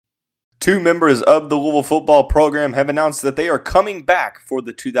Two members of the Louisville football program have announced that they are coming back for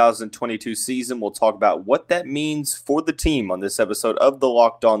the 2022 season. We'll talk about what that means for the team on this episode of the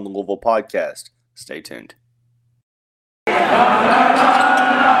Locked On Louisville podcast. Stay tuned. You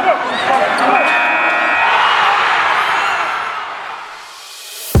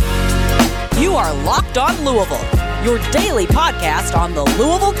are Locked On Louisville, your daily podcast on the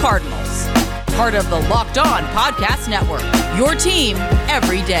Louisville Cardinals. Part of the Locked On Podcast Network, your team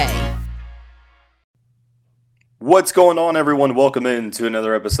every day. What's going on, everyone? Welcome into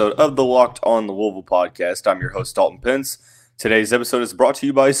another episode of the Locked On Louisville podcast. I'm your host, Dalton Pence. Today's episode is brought to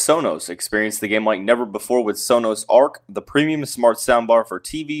you by Sonos. Experience the game like never before with Sonos Arc, the premium smart soundbar for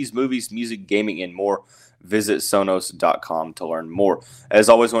TVs, movies, music, gaming, and more. Visit Sonos.com to learn more. As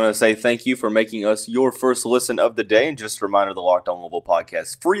always, I want to say thank you for making us your first listen of the day. And just a reminder, the Locked On Louisville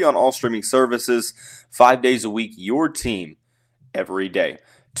podcast, free on all streaming services, 5 days a week, your team every day.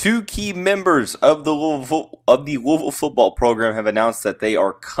 Two key members of the Louisville football program have announced that they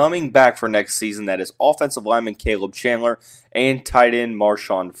are coming back for next season. That is offensive lineman Caleb Chandler and tight end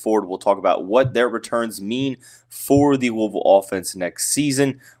Marshon Ford. We'll talk about what their returns mean for the Louisville offense next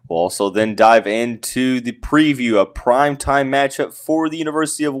season. We'll also then dive into the preview, a primetime matchup for the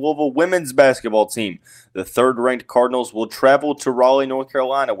University of Louisville women's basketball team. The third-ranked Cardinals will travel to Raleigh, North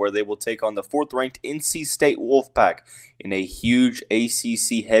Carolina, where they will take on the fourth-ranked NC State Wolfpack in a huge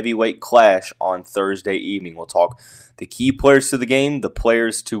ACC heavyweight clash on Thursday evening. We'll talk the key players to the game, the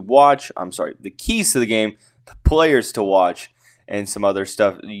keys to the game, the players to watch, and some other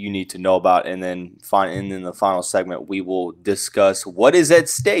stuff you need to know about. And then in the final segment, we will discuss what is at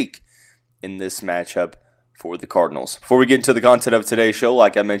stake in this matchup for the Cardinals. Before we get into the content of today's show,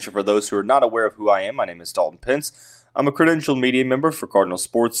 like I mentioned, for those who are not aware of who I am, my name is Dalton Pence. I'm a credentialed media member for Cardinal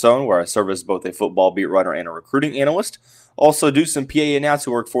Sports Zone, where I serve as both a football beat writer and a recruiting analyst. Also do some PA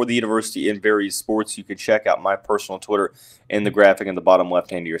announcing work for the university in various sports. You can check out my personal Twitter in the graphic in the bottom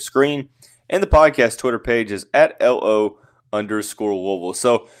left-hand of your screen. And the podcast Twitter page is at @LO_Louisville.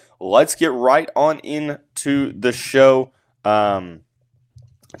 So let's get right on into the show.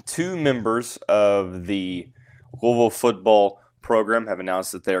 Two members of the Louisville football program have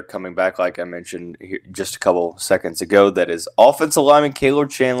announced that they are coming back, like I mentioned here just a couple seconds ago. That is offensive lineman Caleb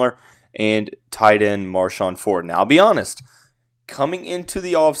Chandler and tight end Marshon Ford. Now, I'll be honest, coming into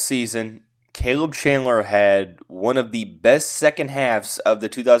the offseason, Caleb Chandler had one of the best second halves of the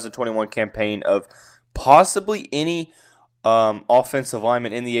 2021 campaign of possibly any offensive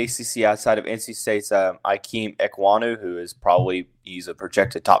lineman in the ACC outside of NC State's Ikem Ekwonu, who is he's a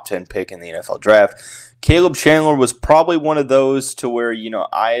projected top 10 pick in the NFL draft. Caleb Chandler was probably one of those to where,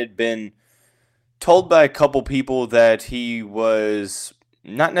 I had been told by a couple people that he was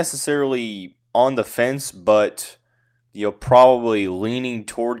not necessarily on the fence, but probably leaning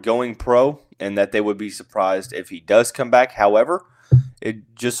toward going pro, and that they would be surprised if he does come back. However,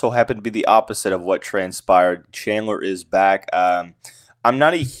 it just so happened to be the opposite of what transpired. Chandler is back. I'm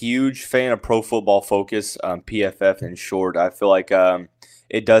not a huge fan of Pro Football Focus, PFF in short. I feel like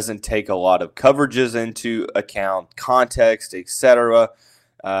it doesn't take a lot of coverages into account, context, etc.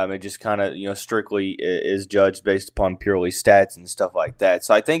 It just kind of, strictly is judged based upon purely stats and stuff like that.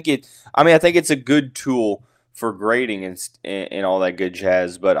 So I think it's a good tool for grading and all that good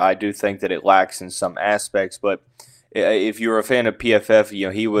jazz, but I do think that it lacks in some aspects. But if you're a fan of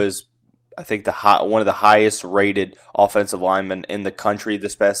PFF, he was, I think, one of the highest rated offensive linemen in the country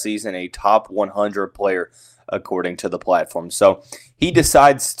this past season, a top 100 player according to the platform. So he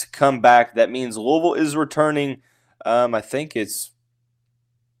decides to come back. That means Louisville is returning, I think it's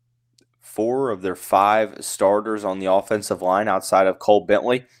 4 of their 5 starters on the offensive line outside of Cole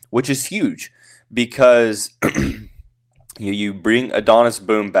Bentley, which is huge because you bring Adonis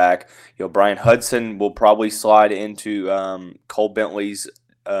Boone back. Brian Hudson will probably slide into Cole Bentley's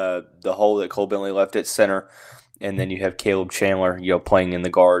the hole that Cole Bentley left at center, and then you have Caleb Chandler, playing in the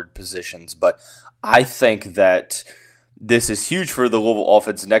guard positions. But I think that this is huge for the Louisville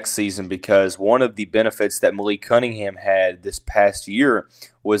offense next season, because one of the benefits that Malik Cunningham had this past year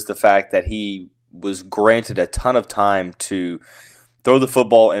was the fact that he was granted a ton of time to throw the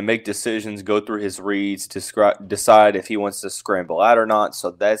football and make decisions, go through his reads to decide if he wants to scramble out or not.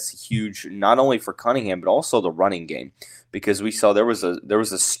 So that's huge, not only for Cunningham, but also the running game, because we saw there was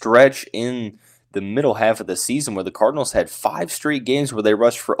a stretch in the middle half of the season where the Cardinals had 5 straight games where they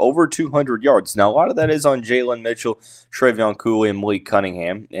rushed for over 200 yards. Now, a lot of that is on Jalen Mitchell, Travion Cooley, and Malik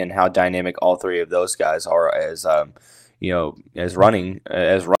Cunningham, and how dynamic all 3 of those guys are as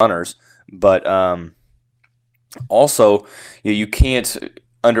runners. But also, you can't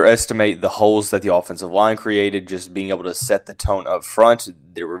underestimate the holes that the offensive line created, just being able to set the tone up front.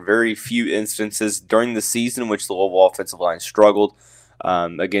 There were very few instances during the season in which the Louisville offensive line struggled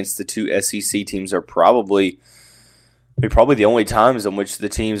against the two SEC teams. Are probably the only times in which the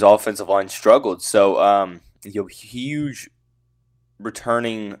team's offensive line struggled. So, huge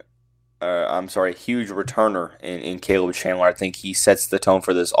returner in Caleb Chandler. I think he sets the tone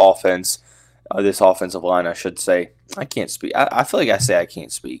for this offense. This offensive line, I should say. I can't speak. I feel like I say I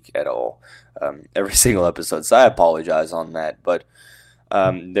can't speak at all every single episode, so I apologize on that. But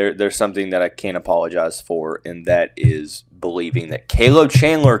there's something that I can't apologize for, and that is believing that Caleb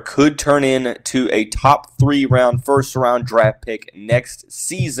Chandler could turn into a top 3-round, first-round draft pick next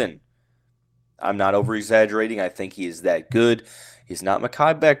season. I'm not over-exaggerating. I think he is that good. He's not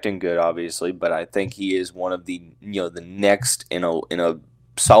Mekhi Becton good, obviously, but I think he is one of the the next in a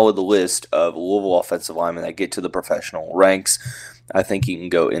solid list of Louisville offensive linemen that get to the professional ranks. I think he can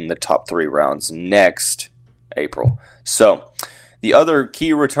go in the top 3 rounds next April. So the other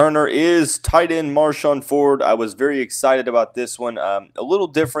key returner is tight end Marshon Ford. I was very excited about this one. A little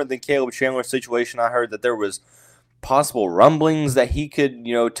different than Caleb Chandler's situation. I heard that there was possible rumblings that he could,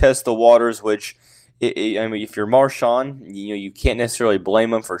 test the waters, which if you're Marshon, you can't necessarily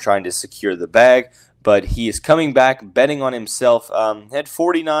blame him for trying to secure the bag. But he is coming back, betting on himself. Had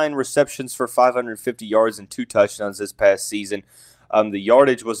 49 receptions for 550 yards and 2 touchdowns this past season. The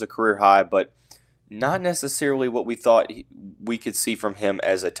yardage was a career high, but not necessarily what we thought we could see from him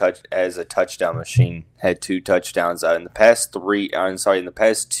as a touchdown machine. Had 2 touchdowns in the past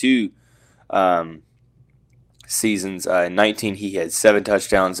 2 seasons. In 19, he had 7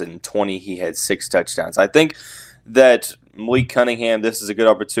 touchdowns, and in 20, he had 6 touchdowns. I think that Malik Cunningham, this is a good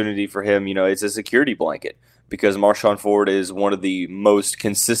opportunity for him. It's a security blanket because Marshon Ford is one of the most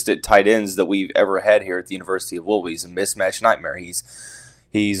consistent tight ends that we've ever had here at the University of Louisville. He's a mismatch nightmare. He's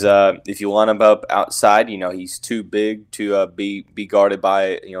if you line him up outside, he's too big to be guarded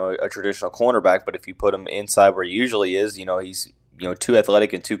by a traditional cornerback. But if you put him inside where he usually is, he's too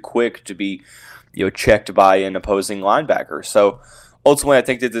athletic and too quick to be checked by an opposing linebacker. So ultimately, I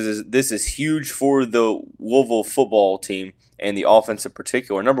think that this is huge for the Louisville football team and the offense in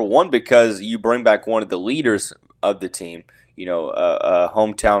particular. Number one, because you bring back one of the leaders of the team, a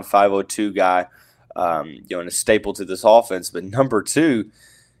hometown 502 guy, and a staple to this offense. But number two,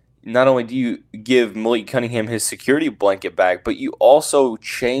 not only do you give Malik Cunningham his security blanket back, but you also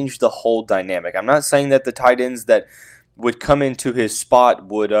change the whole dynamic. I'm not saying that the tight ends that would come into his spot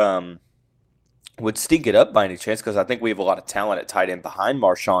would stink it up by any chance, because I think we have a lot of talent at tight end behind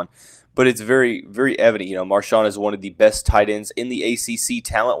Marshon. But it's very, very evident. Marshon is one of the best tight ends in the ACC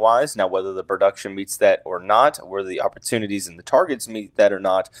talent-wise. Now, whether the production meets that or not, whether the opportunities and the targets meet that or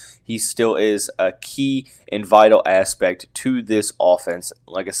not, he still is a key and vital aspect to this offense.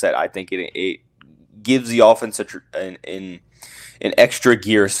 Like I said, I think it gives the offense an extra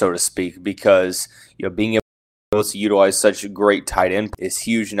gear, so to speak, because being able to utilize such a great tight end is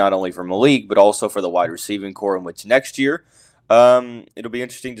huge, not only for Malik, but also for the wide receiving core, in which next year it'll be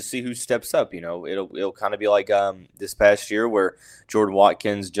interesting to see who steps up. It'll kind of be like this past year where Jordan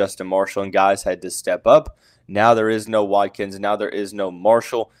Watkins, Justin Marshall, and guys had to step up. Now there is no Watkins. Now there is no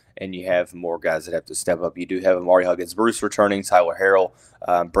Marshall, and you have more guys that have to step up. You do have Amari Huggins-Bruce returning, Tyler Harrell,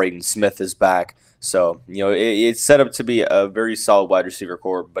 Braden Smith is back. So, it's set up to be a very solid wide receiver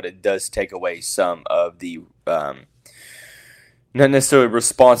core, but it does take away some of the, not necessarily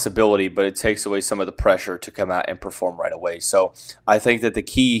responsibility, but it takes away some of the pressure to come out and perform right away. So, I think that the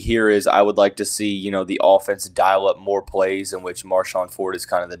key here is I would like to see, the offense dial up more plays in which Marshon Ford is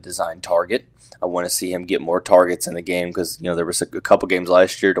kind of the design target. I want to see him get more targets in the game because, there was a couple games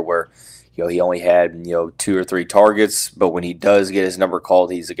last year to where he only had, 2 or 3 targets, but when he does get his number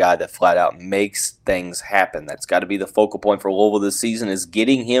called, he's a guy that flat out makes things happen. That's got to be the focal point for Louisville this season, is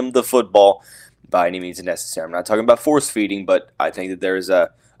getting him the football by any means necessary. I'm not talking about force feeding, but I think that there is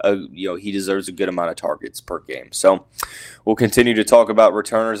he deserves a good amount of targets per game. So we'll continue to talk about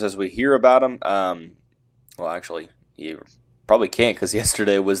returners as we hear about them. Well, actually, you probably can't, because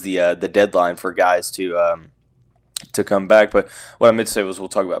yesterday was the deadline for guys to come back. But what I meant to say was we'll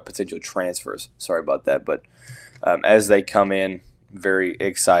talk about potential transfers. Sorry about that. But as they come in, very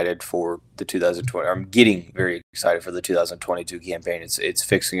excited for the 2020. I'm getting very excited for the 2022 campaign. It's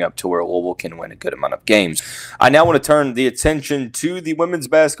fixing up to where Louisville can win a good amount of games. I now want to turn the attention to the women's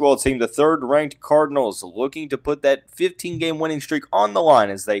basketball team, the third-ranked Cardinals, looking to put that 15-game winning streak on the line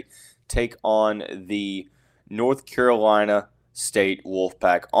as they take on the North Carolina State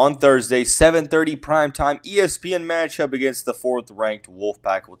Wolfpack on Thursday, 7:30 primetime ESPN matchup against the 4th-ranked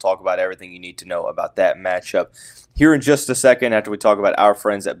Wolfpack. We'll talk about everything you need to know about that matchup here in just a second after we talk about our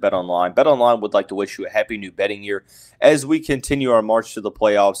friends at BetOnline. BetOnline would like to wish you a happy new betting year as we continue our march to the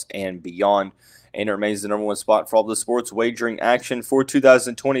playoffs and beyond. And it remains the number one spot for all the sports wagering action for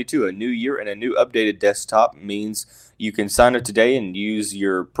 2022. A new year and a new updated desktop means you can sign up today and use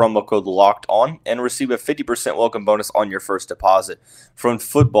your promo code LOCKEDON and receive a 50% welcome bonus on your first deposit. From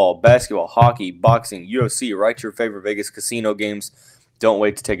football, basketball, hockey, boxing, UFC, right to your favorite Vegas casino games. Don't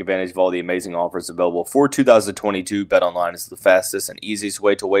wait to take advantage of all the amazing offers available for 2022. BetOnline is the fastest and easiest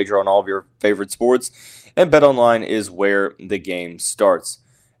way to wager on all of your favorite sports, and BetOnline is where the game starts.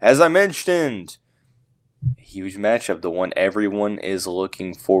 As I mentioned, huge matchup, the one everyone is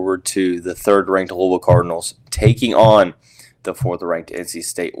looking forward to. The 3rd-ranked Louisville Cardinals taking on the 4th-ranked NC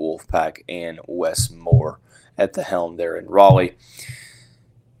State Wolfpack and Wes Moore at the helm there in Raleigh.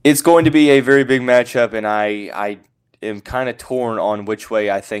 It's going to be a very big matchup, and I am kind of torn on which way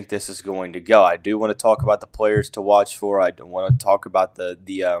I think this is going to go. I do want to talk about the players to watch for. I want to talk about the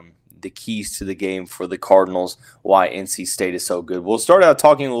keys to the game for the Cardinals, why NC State is so good. We'll start out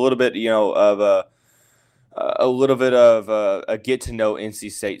talking a little bbit, of a get to know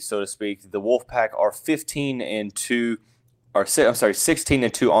NC State, so to speak. The Wolfpack are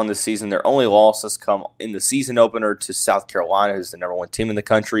 16-2 on the season. Their only losses come in the season opener to South Carolina, who's the number one team in the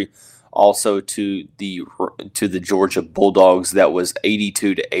country. Also to the Georgia Bulldogs, that was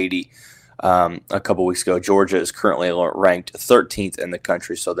 82-80 a couple weeks ago. Georgia is currently ranked 13th in the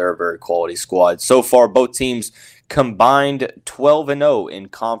country, so they're a very quality squad. So far, both teams combined 12-0 in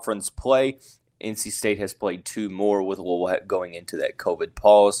conference play. NC State has played 2 more with Louisville going into that COVID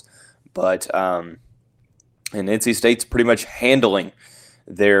pause. But and NC State's pretty much handling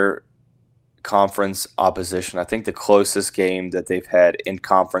their conference opposition. I think the closest game that they've had in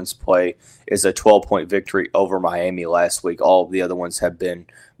conference play is a 12-point victory over Miami last week. All of the other ones have been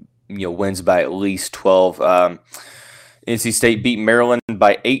wins by at least 12. NC State beat Maryland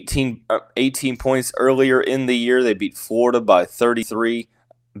by 18 points earlier in the year. They beat Florida by 33.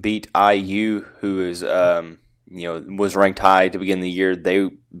 Beat IU, who is was ranked high to begin the year. They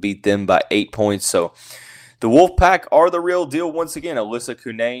beat them by 8 points. So the Wolfpack are the real deal once again. Alyssa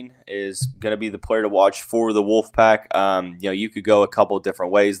Cunane is going to be the player to watch for the Wolfpack. You could go a couple of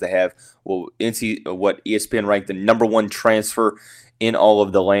different ways. They have what ESPN ranked the number one transfer in all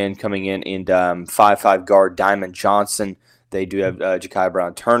of the land coming in 5'5" guard Diamond Johnson. They do have Ja'Kai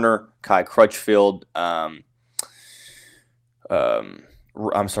Brown-Turner, Kai Crutchfield,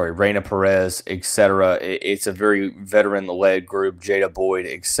 Reina Perez, etc. It's a very veteran-led group, Jada Boyd,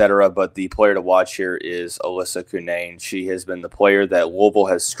 etc. But the player to watch here is Alyssa Cunane. She has been the player that Louisville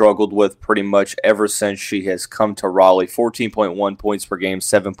has struggled with pretty much ever since she has come to Raleigh. 14.1 points per game,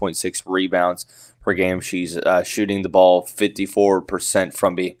 7.6 rebounds per game. She's shooting the ball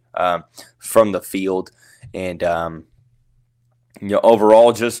 54% from the field, and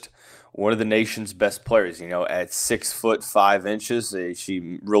overall just one of the nation's best players, at 6'5".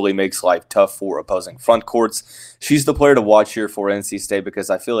 She really makes life tough for opposing front courts. She's the player to watch here for NC State because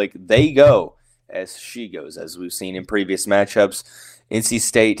I feel like they go as she goes, as we've seen in previous matchups. NC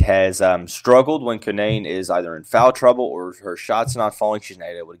State has struggled when Cunane is either in foul trouble or her shot's not falling. She's not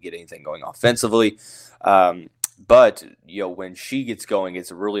able to get anything going offensively. But when she gets going,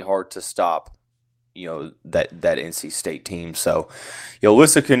 it's really hard to stop that NC State team. So,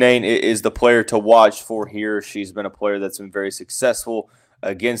 Alyssa Cunane is the player to watch for here. She's been a player that's been very successful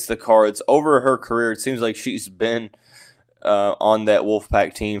against the Cards over her career. It seems like she's been on that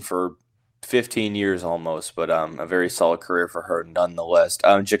Wolfpack team for 15 years almost, but a very solid career for her nonetheless.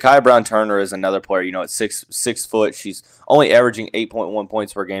 Ja'Kai Brown-Turner is another player, at 6 foot. She's only averaging 8.1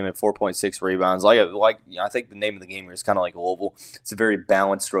 points per game and 4.6 rebounds. I think the name of the game here is kind of like Louisville. It's a very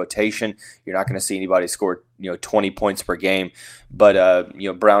balanced rotation. You're not going to see anybody score 20 points per game, but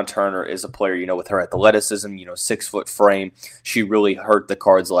Brown-Turner is a player, with her athleticism, 6 foot frame. She really hurt the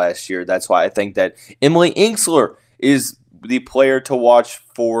Cards last year. That's why I think that Emily Inksler is the player to watch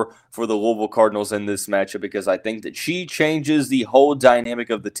for the Louisville Cardinals in this matchup, because I think that she changes the whole dynamic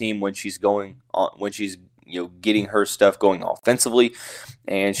of the team when she's getting her stuff going offensively,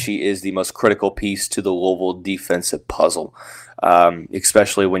 and she is the most critical piece to the Louisville defensive puzzle,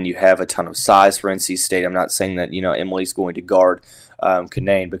 especially when you have a ton of size for NC State. I'm not saying that Emily's going to guard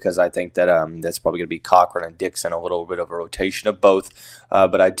Canaan, because I think that that's probably going to be Cochran and Dixon, a little bit of a rotation of both.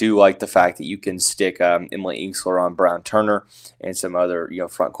 But I do like the fact that you can stick Emily Inkster on Brown Turner and some other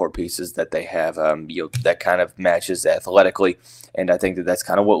front court pieces that they have that kind of matches athletically. And I think that that's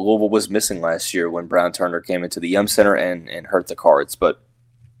kind of what Louisville was missing last year when Brown Turner came into the Yum Center and hurt the Cards. But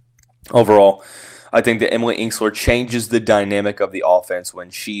overall, I think that Emily Inkster changes the dynamic of the offense when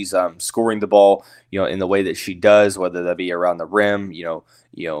she's scoring the ball, in the way that she does, whether that be around the rim,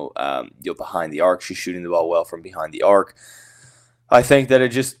 behind the arc. She's shooting the ball well from behind the arc. I think that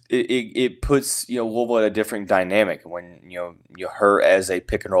it puts Louisville at a different dynamic when her as a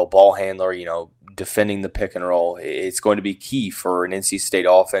pick and roll ball handler, defending the pick and roll. It's going to be key for an NC State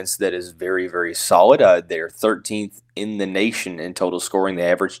offense that is very, very solid. They're 13th in the nation in total scoring.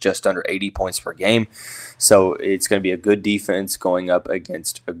 They average just under 80 points per game. So it's going to be a good defense going up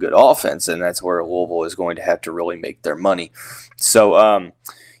against a good offense, and that's where Louisville is going to have to really make their money. So,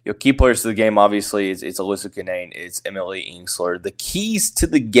 key players to the game, obviously, it's Alyssa Canaan, it's Emily Inkster. The keys to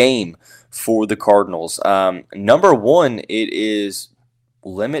the game for the Cardinals. Number one, it is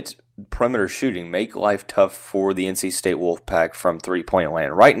limit perimeter shooting, make life tough for the NC State Wolfpack from three-point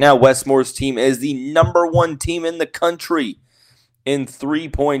land. Right now, Westmore's team is the number one team in the country in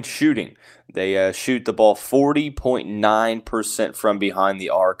three-point shooting. They shoot the ball 40.9% from behind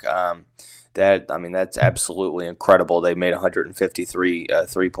the arc. That's absolutely incredible. They made 153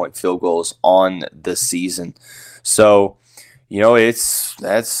 three-point field goals on the season. So,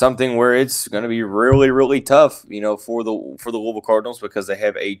 that's something where it's going to be really, really tough, for the Louisville Cardinals, because they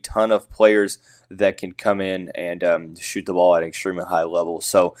have a ton of players that can come in and shoot the ball at an extremely high level.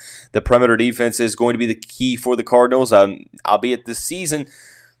 So the perimeter defense is going to be the key for the Cardinals. Albeit this season,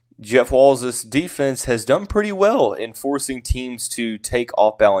 Jeff Walls' defense has done pretty well in forcing teams to take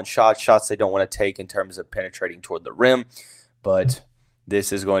off-balance shots they don't want to take in terms of penetrating toward the rim. But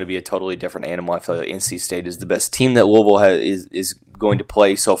this is going to be a totally different animal. I feel like NC State is the best team that Louisville is going to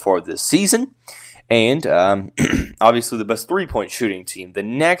play so far this season. And obviously the best three-point shooting team. The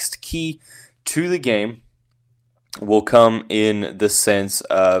next key to the game will come in the sense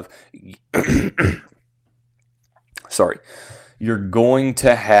of you're going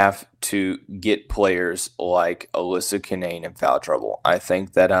to have to get players like Alyssa Canaan in foul trouble. I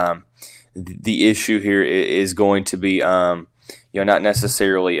think that the issue here is going to be not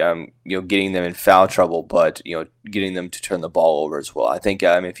necessarily getting them in foul trouble, but getting them to turn the ball over as well. I think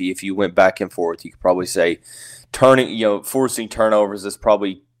if you went back and forth, you could probably say forcing turnovers is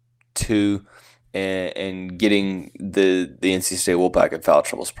probably 2, and getting the NC State Wolfpack in foul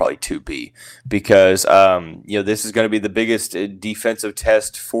trouble is probably 2B, because this is going to be the biggest defensive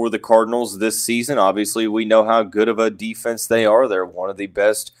test for the Cardinals this season. Obviously, we know how good of a defense they are. They're one of the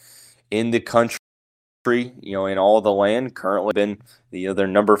best in the country, in all the land. Currently they're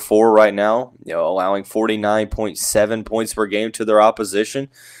number 4 right now, allowing 49.7 points per game to their opposition.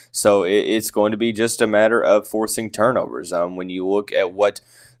 So it's going to be just a matter of forcing turnovers. When you look at what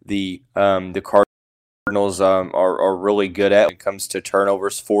the Cardinals are really good at when it comes to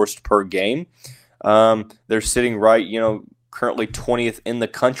turnovers forced per game, they're sitting right, currently 20th in the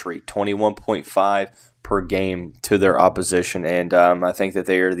country, 21.5 per game to their opposition. And I think that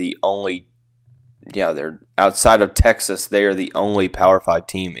they are the only, they're outside of Texas, they are the only Power 5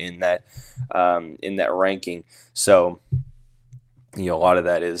 team in that ranking. So, a lot of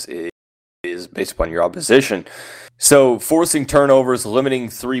that is based upon your opposition. So forcing turnovers, limiting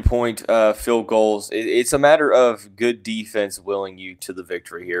three-point field goals, it's a matter of good defense willing you to the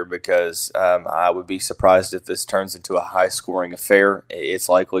victory here, because I would be surprised if this turns into a high-scoring affair. It's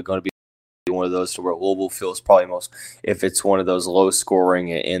likely going to be one of those to where Louisville feels probably most if it's one of those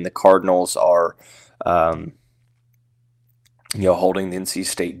low-scoring and the Cardinals are holding the NC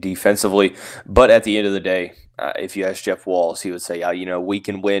State defensively. But at the end of the day, if you ask Jeff Walls, he would say, we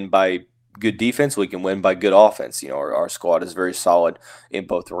can win by good defense, we can win by good offense. Our squad is very solid in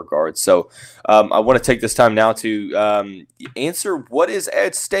both regards. So I want to take this time now to answer what is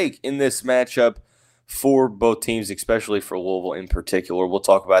at stake in this matchup for both teams, especially for Louisville in particular. We'll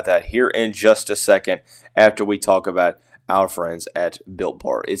talk about that here in just a second after we talk about our friends at Built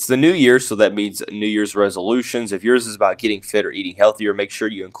Bar. It's the new year, so that means New Year's resolutions. If yours is about getting fit or eating healthier, make sure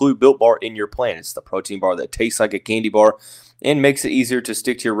you include Built Bar in your plan. It's the protein bar that tastes like a candy bar and makes it easier to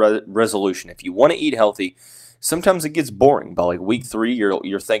stick to your resolution. If you want to eat healthy, sometimes it gets boring. By like week 3,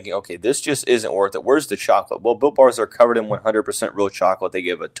 you're thinking, okay, this just isn't worth it. Where's the chocolate? Well, Built Bars are covered in 100% real chocolate. They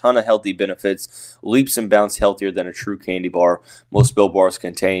give a ton of healthy benefits, leaps and bounds healthier than a true candy bar. Most Built Bars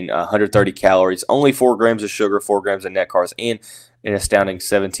contain 130 calories, only 4 grams of sugar, 4 grams of net carbs, and an astounding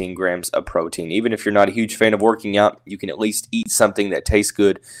 17 grams of protein. Even if you're not a huge fan of working out, you can at least eat something that tastes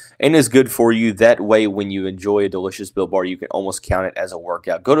good and is good for you. That way, when you enjoy a delicious Built Bar, you can almost count it as a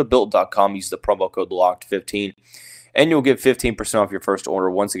workout. Go to Built.com, use the promo code LOCKED15, and you'll get 15% off your first order.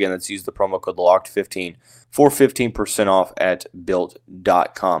 Once again, let's use the promo code LOCKED15 for 15% off at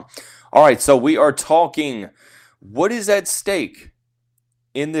Built.com. All right, so we are talking what is at stake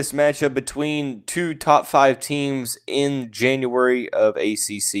in this matchup between two top 5 teams in January of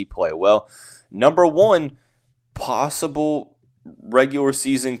ACC play. Well, number one, possible regular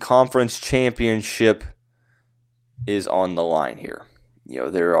season conference championship is on the line here.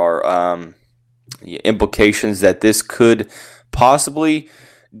 There are implications that this could possibly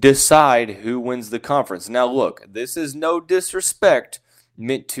decide who wins the conference. Now, look, this is no disrespect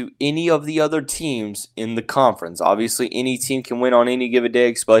meant to any of the other teams in the conference. Obviously, any team can win on any given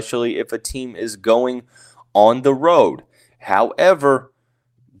day, especially if a team is going on the road. However,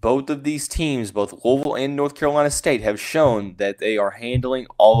 both of these teams, both Louisville and North Carolina State, have shown that they are handling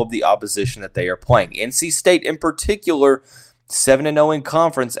all of the opposition that they are playing. NC State in particular, 7-0 in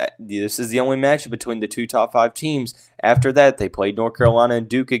conference. This is the only matchup between the two top 5 teams. After that, they played North Carolina and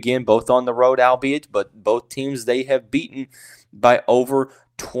Duke again, both on the road, albeit, but both teams they have beaten by over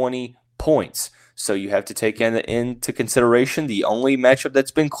 20 points. So you have to take into consideration the only matchup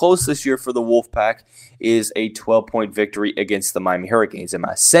that's been close this year for the Wolfpack is a 12-point victory against the Miami Hurricanes. Am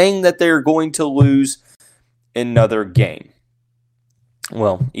I saying that they're going to lose another game?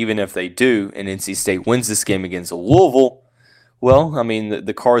 Well, even if they do and NC State wins this game against Louisville, well, I mean,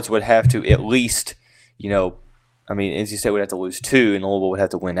 the Cards would have to at least, NC State would have to lose 2 and Louisville would have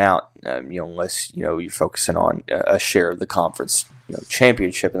to win out, unless, you're focusing on a share of the conference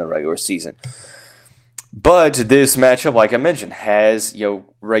championship in the regular season. But this matchup, like I mentioned, has,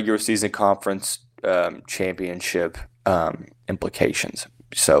 regular season conference championship implications.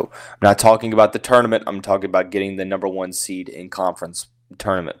 So I'm not talking about the tournament. I'm talking about getting the number 1 seed in conference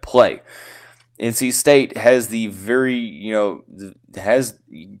tournament play. NC State has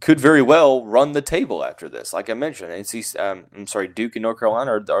could very well run the table after this. Like I mentioned, Duke and North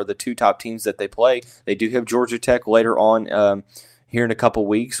Carolina are the 2 top teams that they play. They do have Georgia Tech later on here in a couple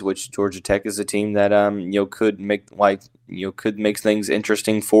weeks, which Georgia Tech is a team that could make things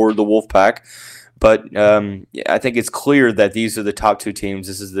interesting for the Wolfpack. But I think it's clear that these are the top 2 teams.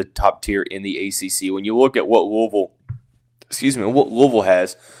 This is the top tier in the ACC. When you look at what Louisville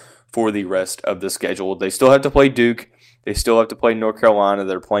has for the rest of the schedule, they still have to play Duke. They still have to play North Carolina.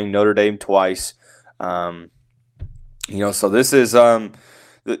 They're playing Notre Dame twice. So this is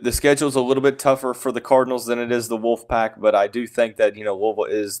the schedule is a little bit tougher for the Cardinals than it is the Wolfpack, but I do think that Louisville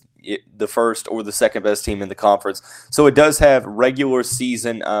is the first or the second best team in the conference. So it does have regular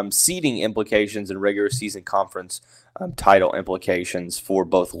season seeding implications and regular season conference title implications for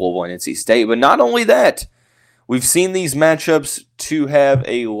both Louisville and NC State. But not only that, we've seen these matchups to have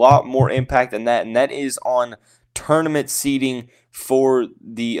a lot more impact than that, and that is on tournament seeding for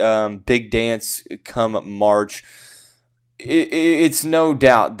the big dance come March. It's no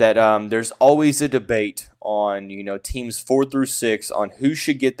doubt that there's always a debate on teams 4 through 6 on who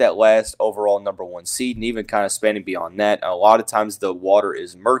should get that last overall number 1 seed, and even kind of spanning beyond that. A lot of times the water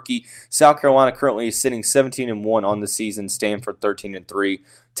is murky. South Carolina currently is sitting 17-1 on the season. Stanford 13-3.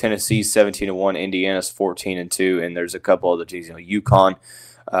 Tennessee 17-1, Indiana's 14-2, and there's a couple other teams, UConn,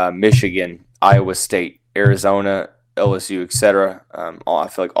 Michigan, Iowa State, Arizona, LSU, etc. I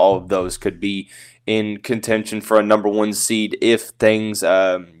feel like all of those could be in contention for a number 1 seed if things,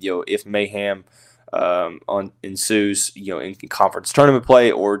 if mayhem ensues, in conference tournament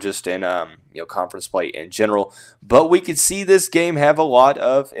play or just in conference play in general. But we could see this game have a lot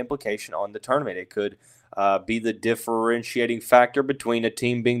of implication on the tournament. It could be the differentiating factor between a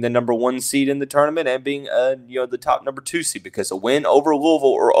team being the number 1 seed in the tournament and being the top number 2 seed, because a win over Louisville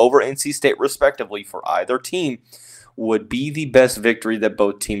or over NC State respectively for either team would be the best victory that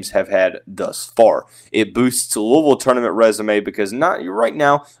both teams have had thus far. It boosts Louisville tournament resume because right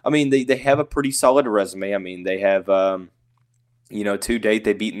now, they have a pretty solid resume. They have to date,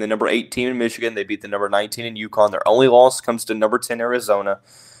 they've beaten the number 8 team in Michigan, they beat the number 19 in UConn. Their only loss comes to number 10 Arizona.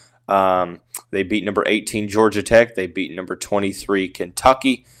 They beat number 18 Georgia Tech. They beat number 23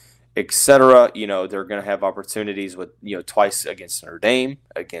 Kentucky, etc. They're going to have opportunities with twice against Notre Dame,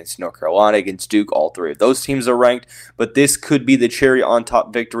 against North Carolina, against Duke. All 3 of those teams are ranked, but this could be the cherry on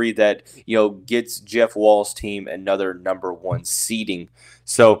top victory that gets Jeff Wall's team another number 1 seeding.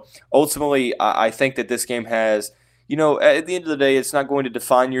 So ultimately, I think that this game has. At the end of the day, it's not going to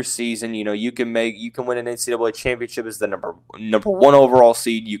define your season. You can win an NCAA championship as the number 1 overall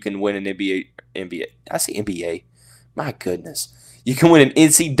seed. You can win an NBA. I say NBA. My goodness. You can win an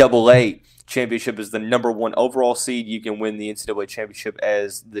NCAA championship as the number 1 overall seed. You can win the NCAA championship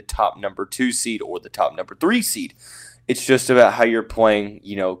as the top number 2 seed or the top number 3 seed. It's just about how you're playing,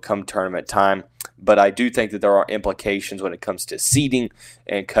 come tournament time. But I do think that there are implications when it comes to seeding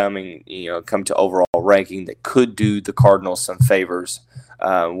and come to overall ranking that could do the Cardinals some favors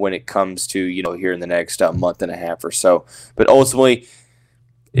when it comes to, here in the next month and a half or so. But ultimately,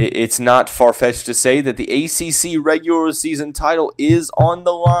 it's not far-fetched to say that the ACC regular season title is on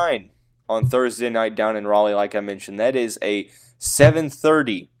the line on Thursday night down in Raleigh, like I mentioned. That is a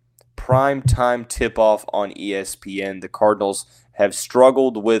 7:30 primetime tip-off on ESPN. The Cardinals have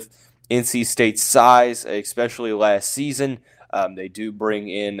struggled with NC State's size, especially last season. They do bring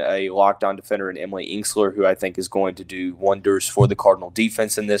in a lockdown defender in Emily Inksler, who I think is going to do wonders for the Cardinal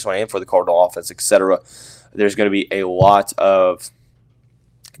defense in this one and for the Cardinal offense, etc. There's going to be a lot of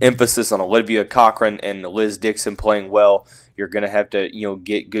emphasis on Olivia Cochran and Liz Dixon playing well. You're going to have to,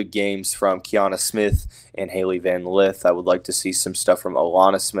 get good games from Kiana Smith and Haley Van Lith. I would like to see some stuff from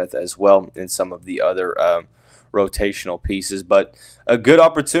Alana Smith as well and some of the other rotational pieces. But a good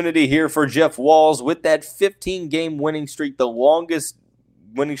opportunity here for Jeff Walz with that 15-game winning streak, the longest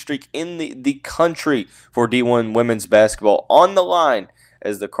winning streak in the country for D1 women's basketball, on the line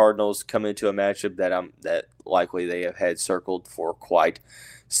as the Cardinals come into a matchup that likely they have had circled for quite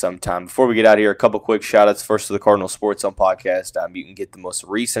some time. Before we get out of here, a couple quick shout-outs. First to the Cardinal Sports Zone podcast. You can get the most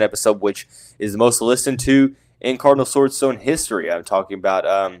recent episode, which is the most listened to in Cardinal Sports Zone history. I'm talking about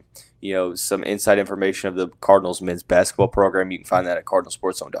some inside information of the Cardinals men's basketball program. You can find that at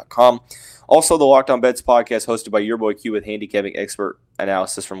cardinalsportszone.com. Also, the Locked On Bets podcast hosted by your boy Q with handicapping expert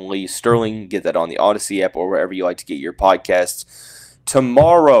analysis from Lee Sterling. Get that on the Odyssey app or wherever you like to get your podcasts.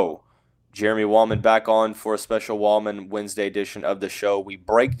 Tomorrow, Jeremy Wallman back on for a special Wallman Wednesday edition of the show. We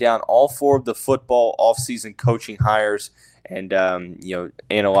break down all 4 of the football offseason coaching hires and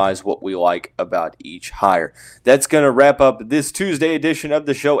analyze what we like about each hire. That's going to wrap up this Tuesday edition of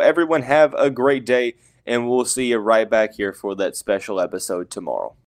the show. Everyone have a great day, and we'll see you right back here for that special episode tomorrow.